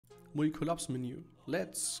MUI Collapse menu.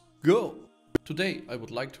 Let's go! Today I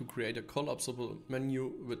would like to create a collapsible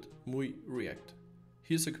menu with MUI React.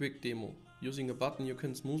 Here's a quick demo. Using a button you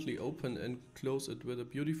can smoothly open and close it with a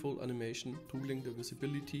beautiful animation, tooling the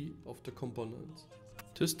visibility of the components.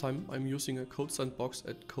 This time I'm using a code sandbox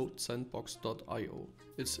at codesandbox.io.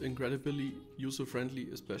 It's incredibly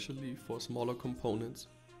user-friendly, especially for smaller components.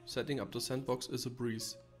 Setting up the sandbox is a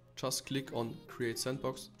breeze. Just click on Create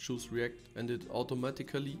Sandbox, choose React, and it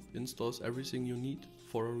automatically installs everything you need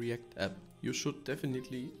for a React app. You should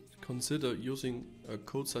definitely consider using a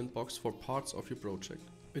code sandbox for parts of your project.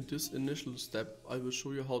 In this initial step, I will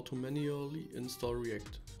show you how to manually install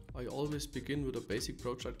React. I always begin with a basic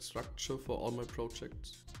project structure for all my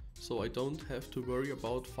projects, so I don't have to worry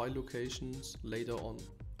about file locations later on.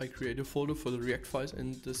 I create a folder for the React files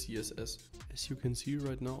and the CSS. As you can see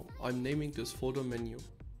right now, I'm naming this folder menu.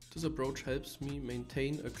 This approach helps me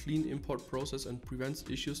maintain a clean import process and prevents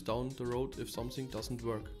issues down the road if something doesn't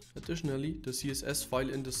work. Additionally, the CSS file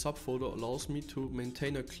in the subfolder allows me to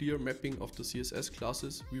maintain a clear mapping of the CSS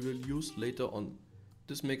classes we will use later on.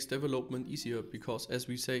 This makes development easier because, as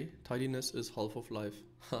we say, tidiness is half of life.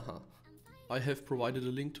 Haha. I have provided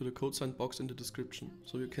a link to the code sandbox in the description,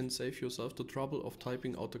 so you can save yourself the trouble of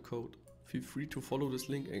typing out the code. Feel free to follow this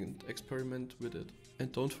link and experiment with it.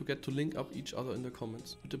 And don't forget to link up each other in the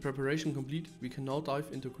comments. With the preparation complete, we can now dive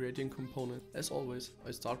into creating components. As always,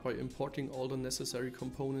 I start by importing all the necessary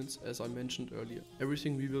components as I mentioned earlier.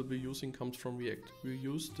 Everything we will be using comes from React. We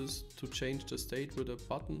use this to change the state with a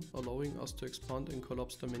button, allowing us to expand and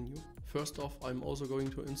collapse the menu. First off, I'm also going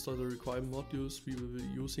to install the required modules we will be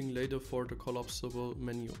using later for the collapsible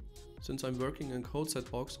menu. Since I'm working in Code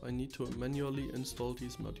Sandbox, I need to manually install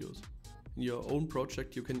these modules. In your own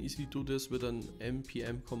project you can easily do this with an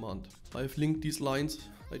npm command. I have linked these lines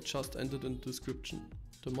I just entered in the description.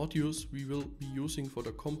 The modules we will be using for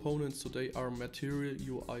the components today are Material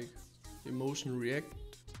UI, Emotion React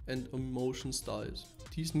and Emotion Styles.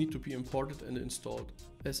 These need to be imported and installed.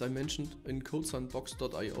 As I mentioned, in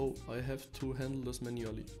codesandbox.io I have to handle this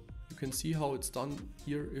manually. You can see how it's done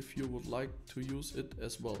here if you would like to use it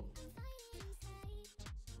as well.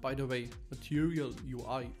 By the way, Material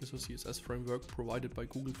UI is a CSS framework provided by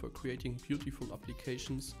Google for creating beautiful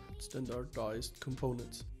applications with standardized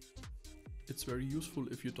components. It's very useful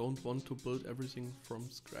if you don't want to build everything from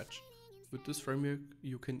scratch. With this framework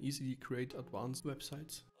you can easily create advanced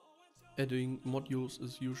websites. Adding modules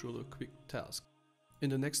is usually a quick task. In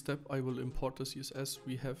the next step I will import the CSS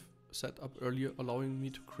we have set up earlier, allowing me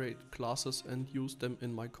to create classes and use them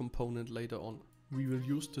in my component later on. We will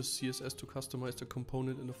use this CSS to customize the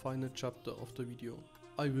component in the final chapter of the video.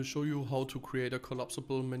 I will show you how to create a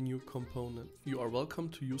collapsible menu component. You are welcome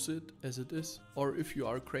to use it as it is, or if you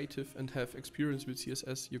are creative and have experience with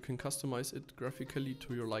CSS, you can customize it graphically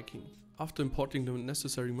to your liking. After importing the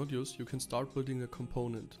necessary modules, you can start building a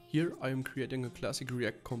component. Here I am creating a classic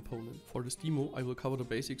React component. For this demo I will cover the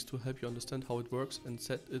basics to help you understand how it works and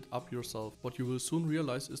set it up yourself. What you will soon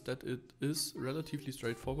realize is that it is relatively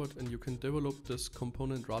straightforward and you can develop this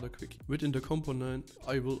component rather quickly. Within the component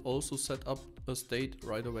I will also set up a state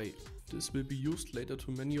right away. This will be used later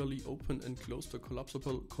to manually open and close the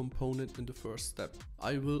collapsible component in the first step.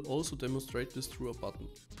 I will also demonstrate this through a button,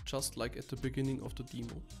 just like at the beginning of the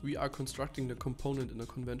demo. We are constructing the component in a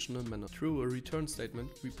conventional manner. Through a return statement,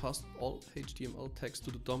 we pass all HTML text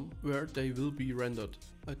to the DOM where they will be rendered.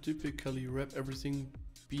 I typically wrap everything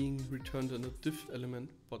being returned in a div element,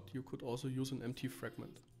 but you could also use an empty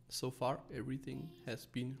fragment. So far everything has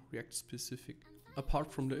been React specific.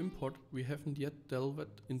 Apart from the import, we haven't yet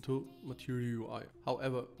delved into Material UI.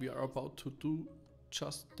 However, we are about to do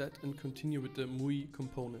just that and continue with the MUI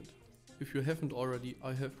component. If you haven't already,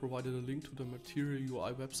 I have provided a link to the Material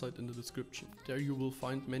UI website in the description. There you will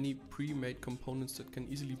find many pre-made components that can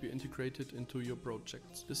easily be integrated into your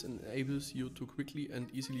projects. This enables you to quickly and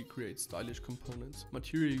easily create stylish components.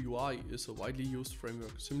 Material UI is a widely used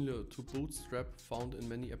framework similar to Bootstrap found in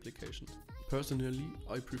many applications. Personally,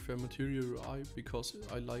 I prefer Material UI because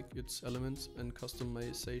I like its elements and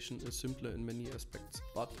customization is simpler in many aspects.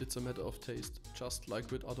 But it's a matter of taste, just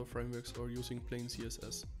like with other frameworks or using plain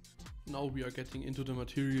CSS. Now we are getting into the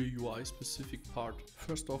Material UI specific part.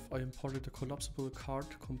 First off, I imported the collapsible card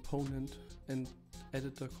component and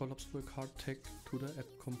added the collapsible card tag to the add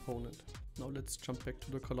component. Now let's jump back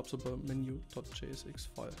to the collapsible menu.jsx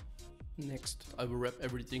file. Next, I will wrap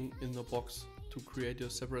everything in a box. to create a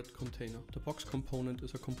separate container. The box component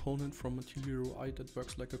is a component from Material UI that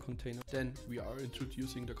works like a container. Then we are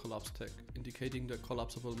introducing the collapse tag, indicating the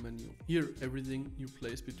collapsible menu. Here, everything you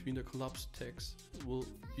place between the collapse tags will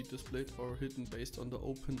be displayed or hidden based on the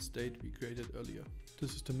open state we created earlier.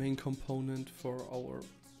 This is the main component for our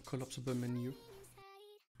collapsible menu.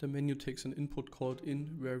 The menu takes an input called in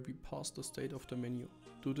where we pass the state of the menu.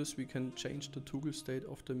 To do this, we can change the toggle state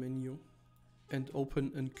of the menu and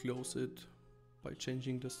open and close it by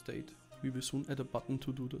changing the state. We will soon add a button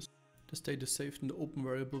to do this. The state is saved in the open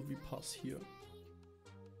variable we pass here.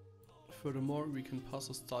 Furthermore, we can pass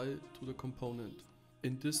a style to the component.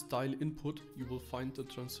 In this style input, you will find the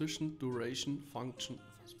transition duration function,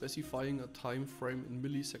 specifying a time frame in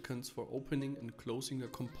milliseconds for opening and closing a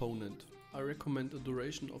component. I recommend a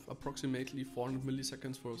duration of approximately 400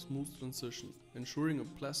 milliseconds for a smooth transition, ensuring a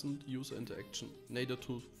pleasant user interaction, neither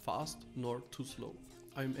too fast nor too slow.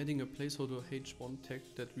 I am adding a placeholder h1 tag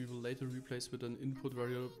that we will later replace with an input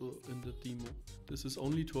variable in the demo. This is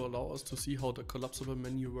only to allow us to see how the collapsible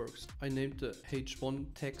menu works. I named the h1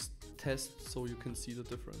 text test so you can see the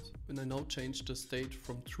difference. When I now change the state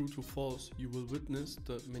from true to false, you will witness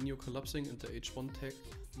the menu collapsing and the h1 tag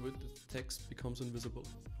with the text becomes invisible.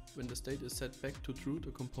 When the state is set back to true,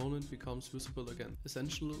 the component becomes visible again.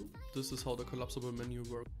 Essentially, this is how the collapsible menu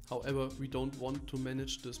works. However, we don't want to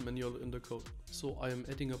manage this manually in the code. So I am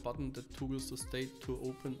adding a button that toggles the state to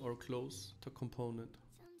open or close the component.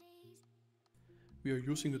 We are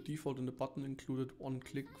using the default in the button included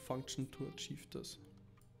on-click function to achieve this.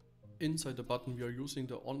 Inside the button, we are using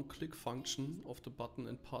the on-click function of the button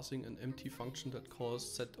and passing an empty function that calls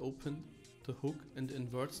setOpen, the hook, and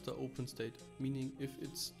inverts the open state, meaning if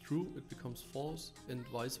it's true it becomes false and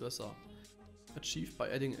vice versa, achieved by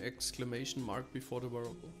adding an exclamation mark before the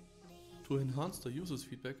variable. To enhance the user's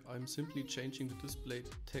feedback, I am simply changing the displayed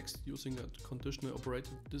text using a conditional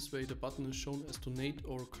operator. This way the button is shown as donate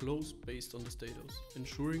or close based on the status,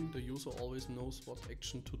 ensuring the user always knows what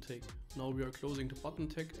action to take. Now we are closing the button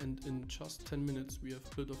tag, and in just 10 minutes we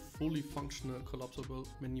have built a fully functional collapsible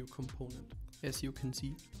menu component, as you can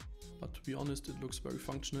see. But to be honest, it looks very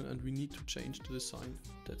functional and we need to change the design.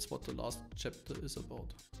 That's what the last chapter is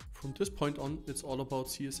about. From this point on, it's all about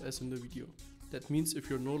CSS in the video. That means if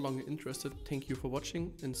you're no longer interested, thank you for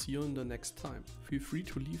watching and see you in the next time. Feel free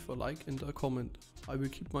to leave a like and a comment. I will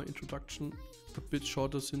keep my introduction a bit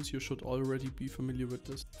shorter since you should already be familiar with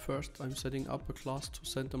this. First, I'm setting up a class to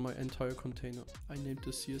center my entire container. I named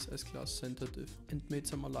the CSS class CenterDiv and made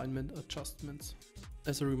some alignment adjustments.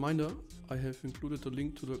 As a reminder, I have included a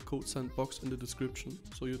link to the code sandbox in the description,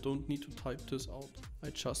 so you don't need to type this out. I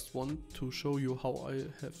just want to show you how I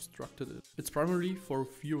have structured it. It's primarily for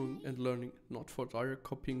viewing and learning, not for direct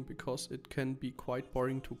copying, because it can be quite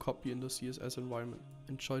boring to copy in the CSS environment.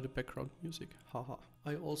 Enjoy the background music, haha.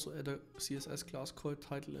 I also add a CSS class called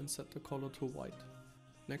title and set the color to white.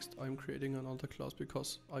 Next, I'm creating another class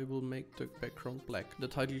because I will make the background black. The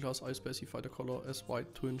title class, I specify the color as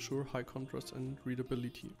white to ensure high contrast and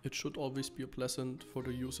readability. It should always be pleasant for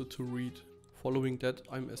the user to read. Following that,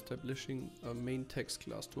 I'm establishing a main text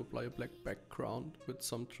class to apply a black background with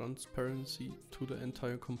some transparency to the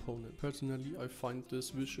entire component. Personally, I find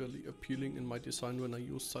this visually appealing in my design when I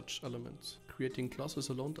use such elements. Creating classes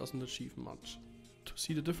alone doesn't achieve much. To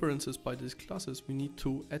see the differences by these classes, we need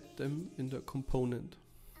to add them in the component.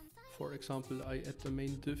 For example, I add the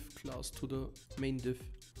main div class to the main div.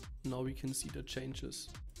 Now we can see the changes.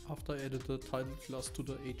 After I added the title class to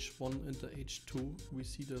the h1 and the h2, we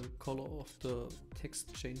see the color of the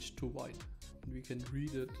text change to white. And we can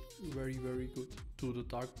read it very good to the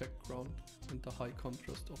dark background and the high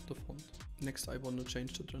contrast of the font. Next, I want to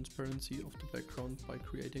change the transparency of the background by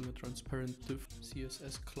creating a transparent div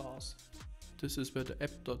CSS class. This is where the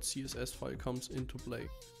app.css file comes into play.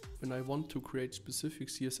 When I want to create specific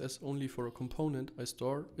CSS only for a component, I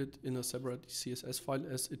store it in a separate CSS file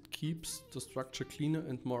as it keeps the structure cleaner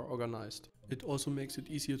and more organized. It also makes it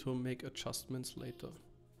easier to make adjustments later.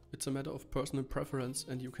 It's a matter of personal preference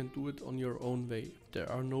and you can do it on your own way.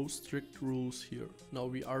 There are no strict rules here. Now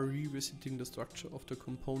we are revisiting the structure of the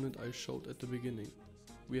component I showed at the beginning.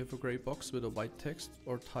 We have a gray box with a white text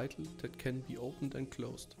or title that can be opened and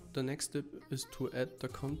closed. The next step is to add the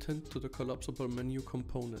content to the collapsible menu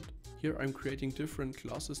component. Here I'm creating different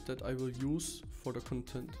classes that I will use for the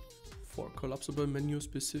content. For collapsible menu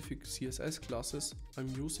specific CSS classes, I'm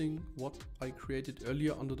using what I created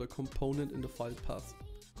earlier under the component in the file path.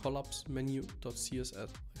 collapse menu.css.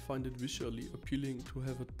 I find it visually appealing to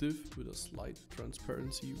have a div with a slight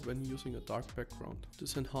transparency when using a dark background.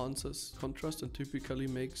 This enhances contrast and typically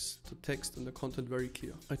makes the text and the content very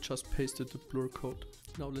clear. I just pasted the blur code.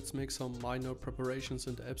 Now let's make some minor preparations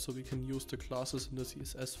in the app so we can use the classes in the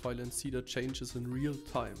CSS file and see the changes in real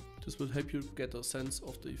time. This will help you get a sense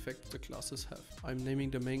of the effect the classes have. I'm naming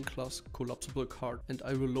the main class collapsible card and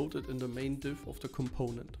I will load it in the main div of the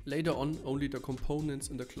component. Later on, only the components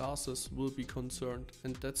in the classes will be concerned,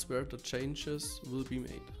 and that's where the changes will be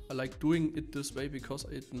made. I like doing it this way because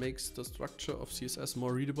it makes the structure of CSS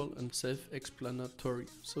more readable and self-explanatory,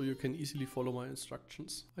 so you can easily follow my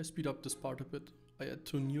instructions. I speed up this part a bit. I add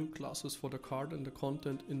 2 new classes for the card and the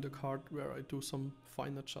content in the card where I do some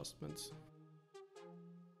fine adjustments.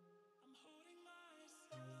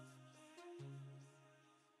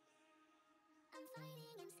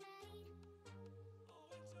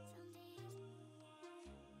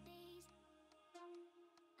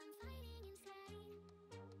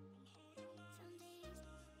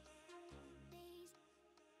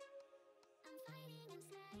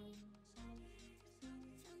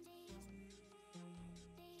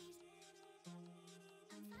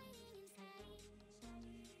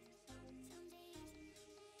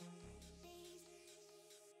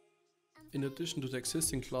 In addition to the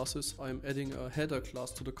existing classes, I am adding a header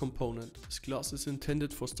class to the component. This class is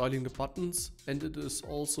intended for styling the buttons and it is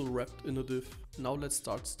also wrapped in a div. Now let's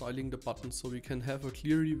start styling the button so we can have a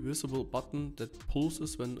clearly visible button that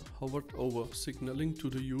pulses when hovered over, signaling to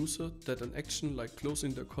the user that an action like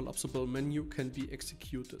closing the collapsible menu can be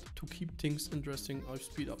executed. To keep things interesting, I've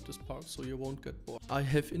speed up this part so you won't get bored. I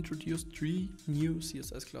have introduced 3 new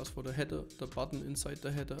CSS classes for the header, the button inside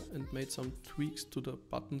the header, and made some tweaks to the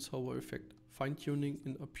button's hover effect, fine-tuning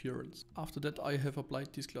in appearance. After that, I have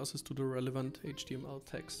applied these classes to the relevant HTML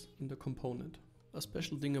tags in the component. A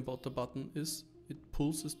special thing about the button is it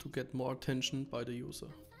pulses to get more attention by the user.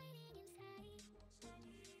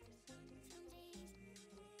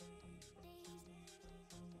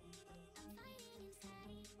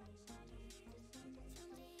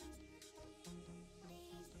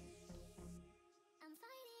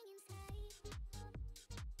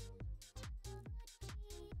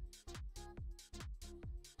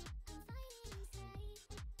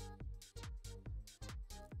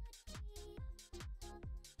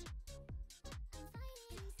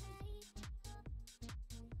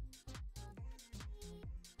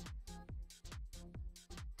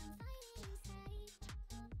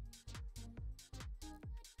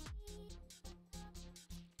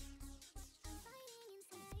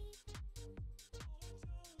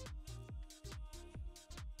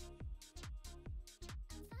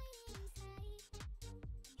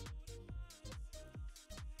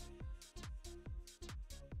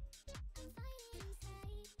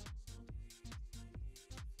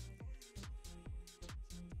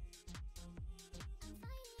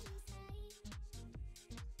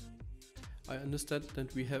 I understand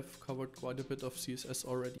that we have covered quite a bit of CSS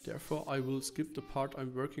already. Therefore, I will skip the part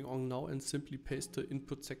I'm working on now and simply paste the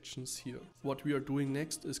input sections here. What we are doing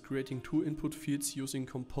next is creating 2 input fields using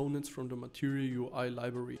components from the Material UI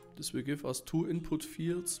library. This will give us 2 input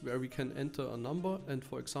fields where we can enter a number and,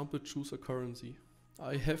 for example, choose a currency.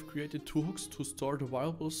 I have created 2 hooks to store the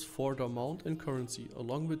variables for the amount and currency,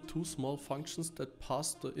 along with 2 small functions that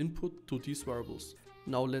pass the input to these variables.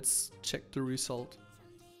 Now let's check the result.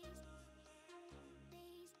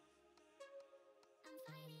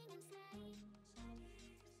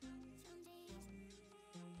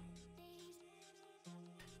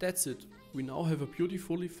 That's it. We now have a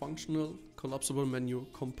beautifully functional collapsible menu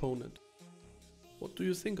component. What do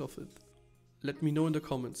you think of it? Let me know in the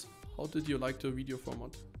comments. How did you like the video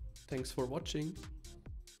format? Thanks for watching.